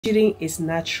Cheating is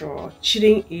natural.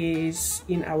 Cheating is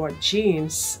in our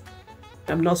genes.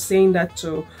 I'm not saying that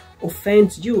to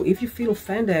offend you. If you feel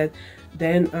offended,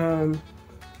 then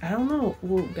I don't know,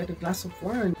 we'll get a glass of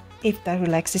wine if that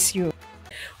relaxes you.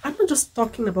 I'm not just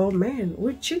talking about men.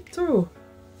 We cheat too.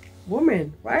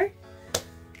 Women, right?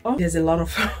 Oh, there's a lot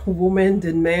of women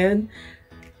than men.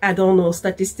 I don't know,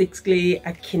 statistically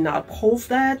I cannot prove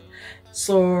that.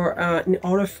 So in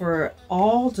order for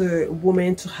all the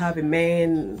women to have a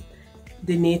man,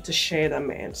 they need to share that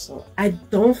man. So I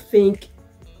don't think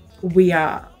we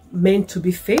are meant to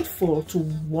be faithful to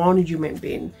one human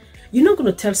being. You're not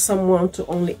going to tell someone to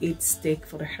only eat steak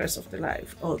for the rest of their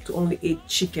life, or to only eat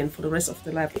chicken for the rest of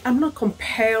their life. I'm not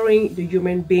comparing the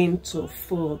human being to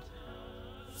food.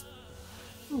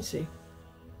 Let me see.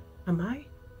 Am I?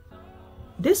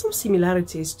 There's some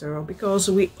similarities though, because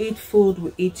we eat food,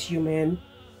 we eat human.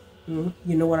 You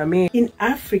know what I mean? In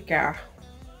Africa,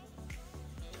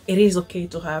 it is okay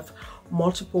to have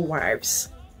multiple wives.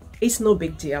 It's no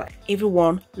big deal.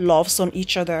 Everyone loves on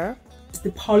each other.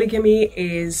 The polygamy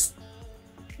is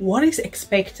what is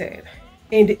expected,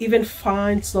 and they even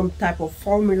find some type of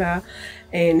formula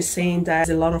and saying that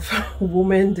there's a lot of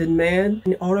women than men.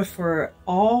 In order for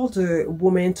all the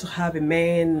women to have a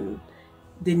man,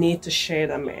 they need to share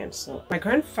that man. So my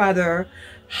grandfather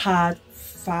had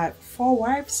four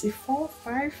wives. Four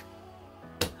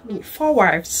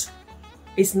wives.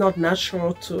 It's not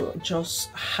natural to just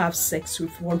have sex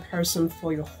with one person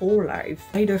for your whole life,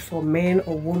 either for men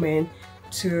or women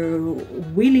to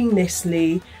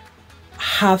willingnessly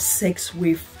have sex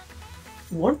with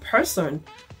one person.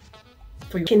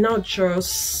 You cannot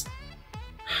just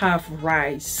have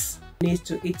rice. You need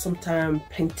to eat sometimes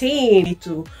plantain. You need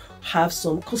to have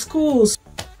some couscous.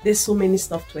 There's so many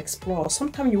stuff to explore.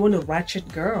 Sometimes you want a ratchet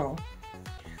girl,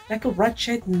 like a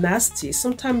ratchet nasty.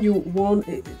 Sometimes you want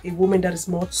a woman that is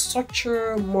more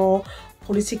structured, more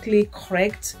politically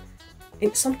correct,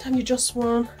 and sometimes you just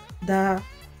want the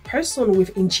person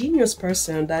with ingenious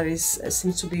person that is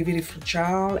seems to be very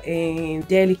fragile and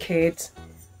delicate.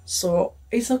 So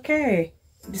it's okay.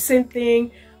 The same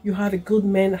thing, you have a good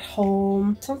man at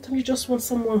home. Sometimes you just want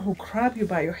someone who grab you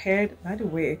by your head. By the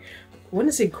way, when I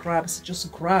say grab, it's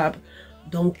just grab.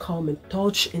 Don't come and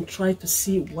touch and try to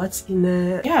see what's in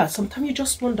there. Yeah, sometimes you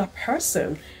just want that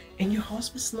person, and your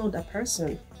husband's not that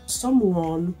person.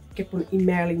 Someone kept on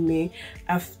emailing me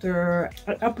after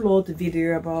I upload the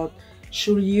video about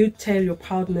should you tell your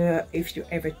partner if you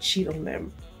ever cheat on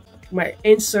them. My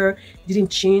answer didn't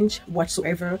change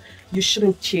whatsoever. You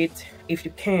shouldn't cheat if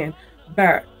you can,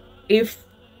 but if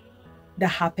that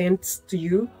happens to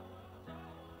you,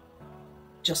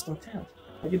 just don't tell.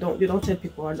 You don't tell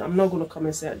people. I'm not gonna come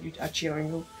and say I cheat on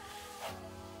you.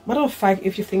 Matter of fact,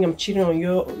 if you think I'm cheating on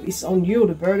you, it's on you.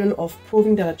 The burden of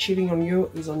proving that I'm cheating on you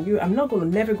is on you. I'm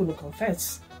never gonna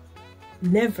confess.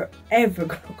 Never ever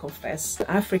gonna confess.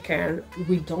 African,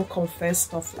 we don't confess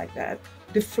stuff like that.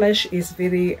 The flesh is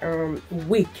very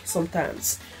weak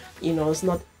sometimes. You know, it's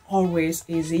not always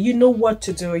easy. You know what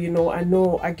to do. You know, I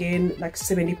know I gained like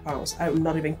 70 pounds. I'm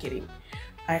not even kidding.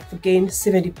 I've gained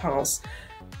 70 pounds.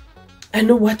 I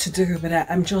know what to do, but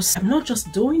I'm not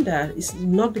just doing that. It's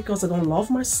not because I don't love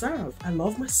myself. I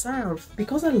love myself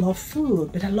because I love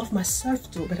food, but I love myself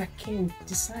too, but I can't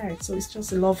decide. So it's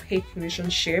just a love-hate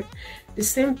relationship. The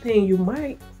same thing, you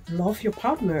might love your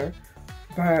partner,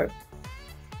 but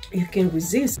you can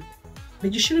resist.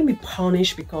 But you shouldn't be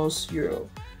punished because you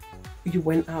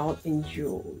went out and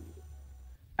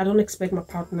I don't expect my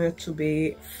partner to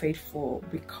be faithful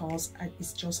because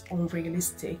it's just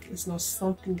unrealistic. It's not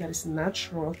something that is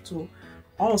natural to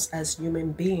us as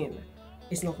human beings.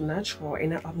 It's not natural,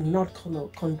 and I'm not gonna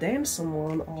condemn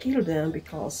someone or kill them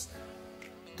because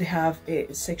they have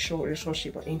a sexual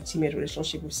relationship or intimate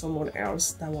relationship with someone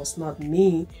else. That was not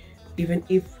me. Even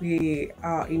if we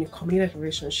are in a committed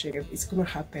relationship, it's gonna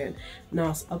happen.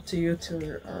 Now it's up to you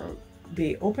to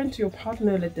be open to your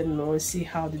partner, let them know and see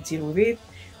how they deal with it.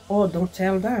 Or don't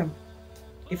tell them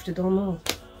if they don't know.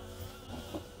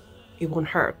 It won't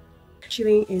hurt.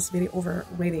 Cheating is very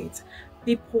overrated.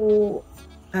 People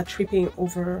are tripping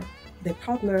over their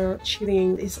partner.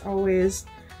 Cheating is always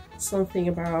something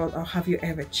about have you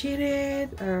ever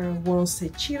cheated? Once a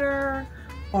cheater,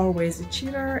 always a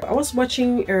cheater. I was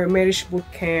watching a marriage boot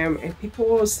camp, and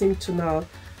people seem to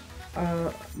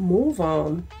now move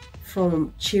on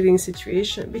from cheating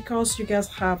situation because you guys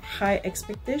have high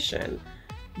expectation.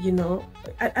 You know,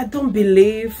 I don't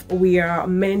believe we are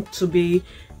meant to be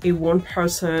a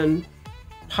one-person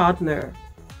partner.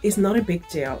 It's not a big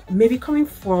deal. Maybe coming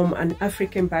from an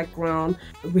African background,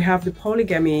 we have the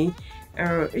polygamy.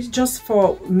 It's just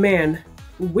for men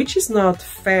which is not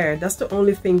fair. That's the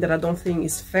only thing that I don't think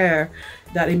is fair,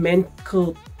 that a man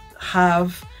could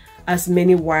have as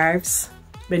many wives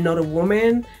but not a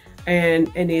woman, and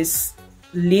is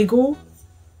legal.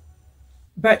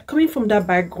 But coming from that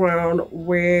background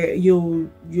where you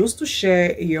used to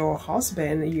share your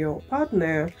husband, your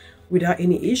partner, without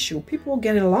any issue, people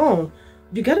get along.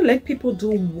 You gotta let people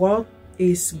do what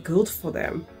is good for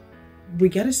them. We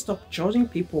gotta stop judging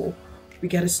people. We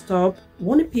gotta stop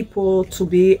wanting people to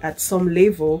be at some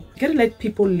level. We gotta let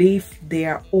people live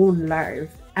their own life.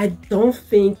 I don't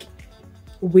think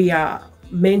we are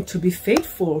meant to be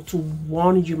faithful to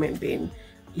one human being.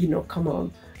 You know, come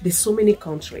on. There's so many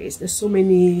countries, there's so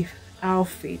many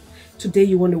outfits. Today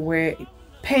you want to wear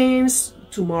pants,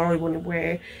 tomorrow you want to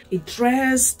wear a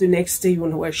dress, the next day you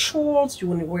want to wear shorts, you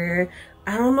want to wear,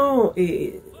 I don't know,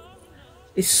 a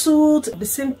suit. The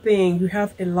same thing, you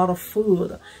have a lot of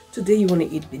food. Today you want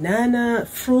to eat banana,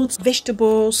 fruits,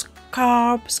 vegetables,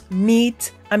 carbs,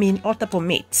 meat, all type of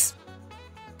meats.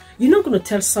 You're not going to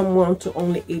tell someone to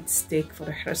only eat steak for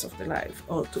the rest of their life,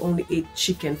 or to only eat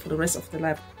chicken for the rest of their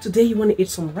life. Today you want to eat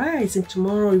some rice, and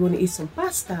tomorrow you want to eat some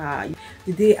pasta.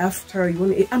 The day after you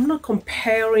want to eat. I'm not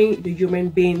comparing the human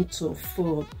being to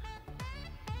food.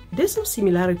 There's some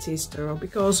similarities though,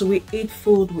 because we eat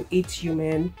food, we eat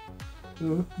human.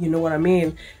 You know what I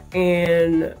mean?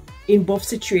 And in both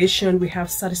situations, we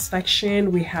have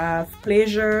satisfaction, we have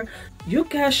pleasure. You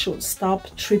guys should stop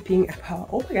tripping about,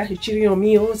 oh my gosh, you're cheating on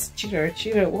me, oh, it's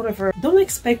cheater, whatever. Don't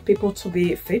expect people to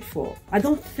be faithful. I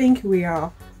don't think we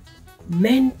are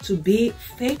meant to be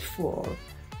faithful.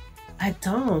 I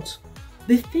don't.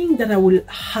 The thing that I will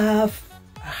have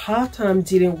a hard time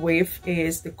dealing with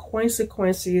is the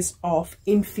consequences of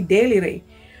infidelity.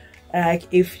 Like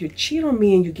if you cheat on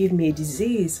me and you give me a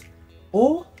disease,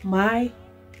 oh my,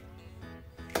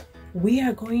 we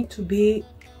are going to be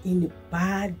in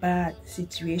a bad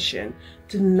situation.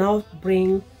 Do not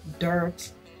bring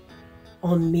dirt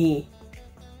on me.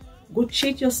 Go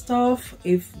cheat your stuff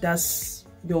if that's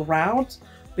your route,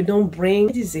 but don't bring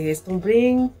disease, don't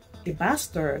bring a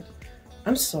bastard.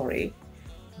 I'm sorry,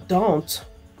 don't.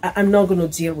 I'm not gonna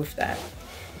deal with that.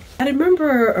 I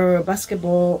remember a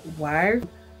basketball wife,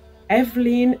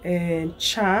 Evelyn and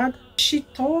Chad. She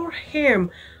told him,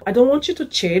 I don't want you to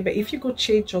cheat, but if you go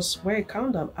cheat, just wear a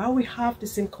condom. I will have the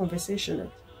same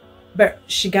conversation. But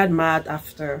she got mad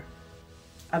after.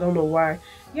 I don't know why.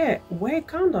 Yeah, wear a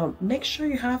condom. Make sure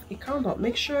you have a condom.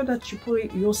 Make sure that you put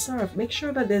it yourself. Make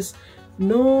sure that there's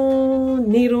no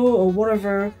needle or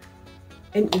whatever.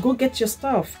 And go get your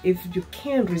stuff if you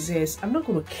can't resist. I'm not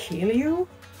going to kill you.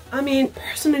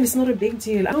 Personally, it's not a big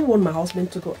deal. I don't want my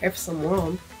husband to go F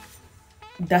someone.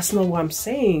 That's not what I'm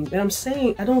saying. But I'm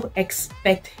saying I don't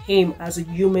expect him as a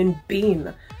human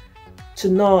being to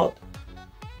not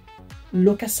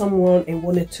look at someone and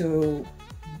wanted to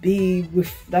be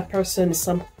with that person in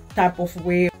some type of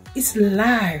way. It's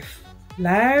life.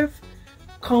 Life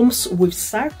comes with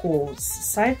cycles.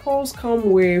 Cycles come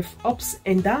with ups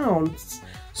and downs.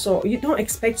 So you don't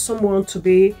expect someone to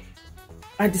be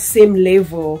at the same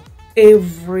level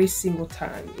every single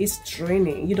time. It's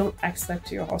draining. You don't ask that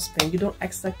to your husband, you don't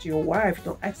ask that to your wife, you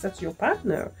don't ask that to your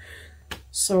partner.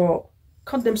 So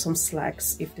cut them some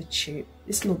slacks if they cheat.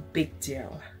 It's no big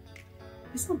deal.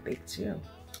 It's no big deal.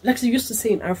 Like they used to say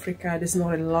in Africa, there's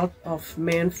not a lot of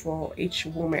men for each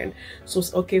woman, so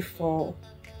it's okay for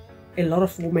a lot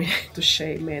of women to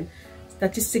share men.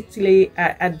 Statistically,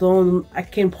 I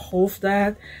can't prove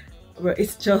that, but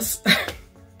it's just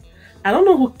I don't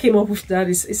know who came up with that.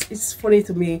 It's funny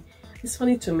to me. It's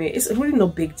funny to me. It's really no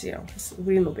big deal. It's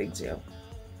really no big deal.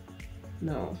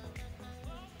 No.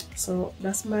 So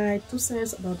that's my 2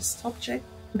 cents about the subject.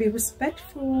 Be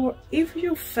respectful. If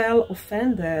you felt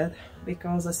offended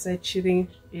because I said cheating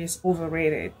is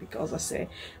overrated, because I said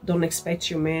don't expect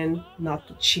your man not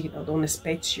to cheat, or don't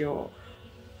expect your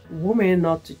woman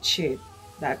not to cheat,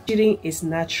 that cheating is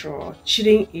natural.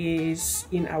 Cheating is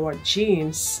in our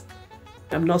genes.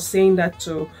 I'm not saying that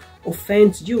to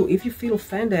offend you. If you feel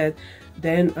offended,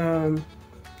 then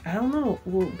I don't know,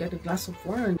 we'll get a glass of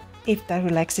wine if that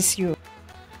relaxes you.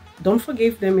 Don't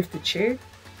forgive them if they cheat.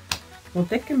 Don't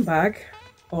take them back,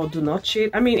 or do not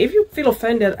cheat. If you feel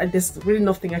offended, there's really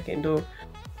nothing I can do.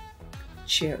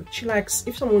 Chill. Chillax.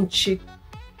 If someone cheat,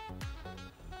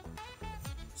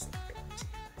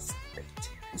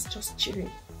 it's just cheating.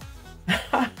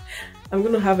 I'm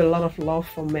gonna have a lot of love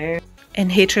for men and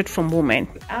hatred from women.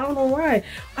 I don't know why.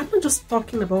 I'm not just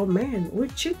talking about men. We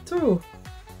cheat too.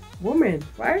 Women,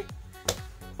 right?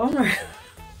 Alright.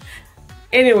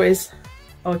 Anyways,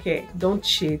 okay, don't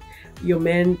cheat. Your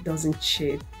man doesn't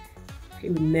cheat. he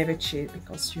will never cheat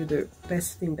because you're the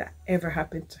best thing that ever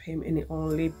happened to him, and he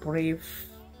only brave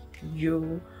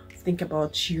you, think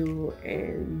about you,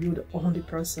 and you're the only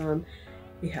person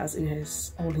he has in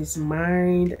on his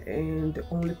mind, and the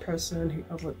only person he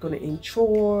ever gonna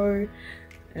enjoy.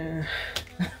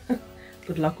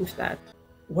 Good luck with that.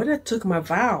 When I took my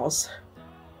vows,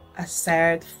 I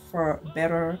said for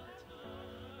better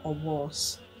or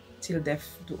worse, till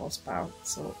death do us part.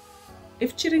 So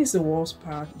if cheating is the worst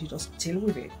part, you just deal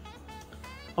with it.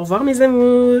 Au revoir mes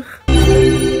amours.